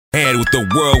And with the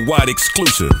worldwide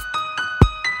exclusive.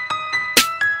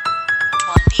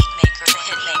 TwonBeatz, the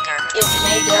hit maker. It's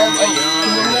made up.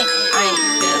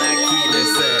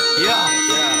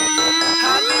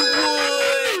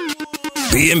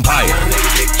 The Empire.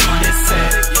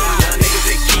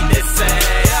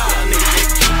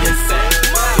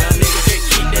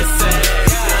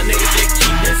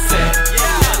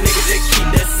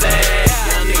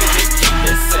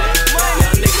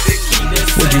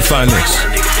 Where'd you find this?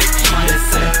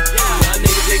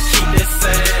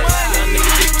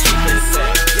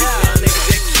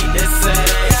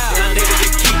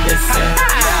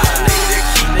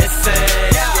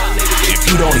 If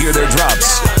you don't hear their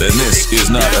drops, then this is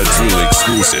not a true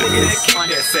exclusive.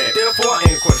 Therefore,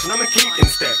 ain't a question, I'ma keep in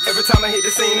step. Every time I hit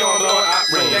the scene, I'm blowing out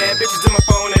ring. Bad bitches in my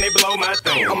phone and they blow my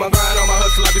thing. On my grind, on my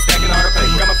hustle, I be stacking all the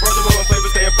paper. Got my brother rolling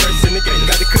flavors, staying fresh in the game.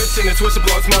 Got the cushion and switch and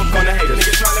blowing smoke on the haters.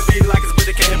 Niggas trying to be like us, but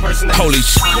they can't impersonate. Holy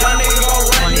shit. Young niggas gon'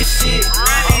 run this shit.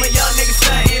 I'm a young nigga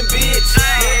stuntin' bitch.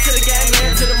 Man to the game,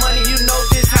 man to the money, you know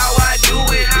this how I do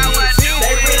it.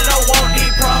 They really don't want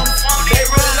these problems. They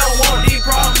really don't want these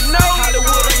problems. No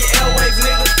Hollywood on your airwaves,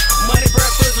 nigga. Money,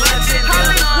 breakfast, lunch, and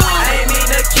dinner. I ain't mean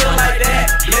to kill like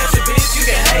that. Let your bitch, you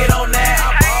can hate on that.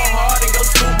 I ball hard and go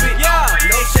stupid.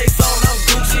 No shakes on, I'm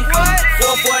Gucci.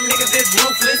 4-4 niggas that's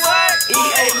ruthless.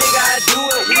 EA nigga, I do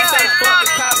it. We say fuck the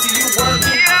cops, you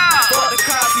working. Fuck the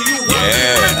cops, you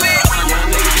working. Young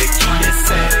niggas that keep this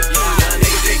sad. Young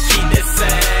niggas that keep this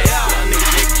sad. Young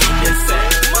niggas that keep this sad.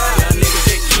 Young niggas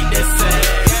that keep this sad.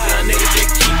 Young niggas that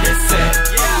keep this sad.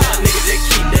 Young niggas that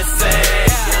keep this sad.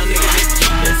 Young niggas that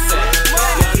keep this sad. Young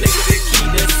niggas that keep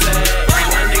this sad. Young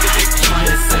niggas that keep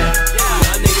this sad. Young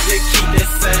niggas that keep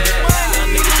this sad. Young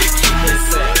niggas that keep this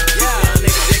sad. Young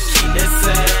niggas that keep this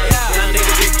sad. Young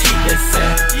niggas that keep this sad. Young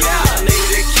niggas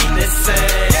that keep this sad.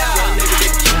 Young niggas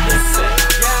that keep this sad.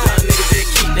 Young niggas that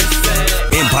keep this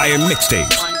sad. Empire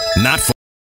mixtapes. Not for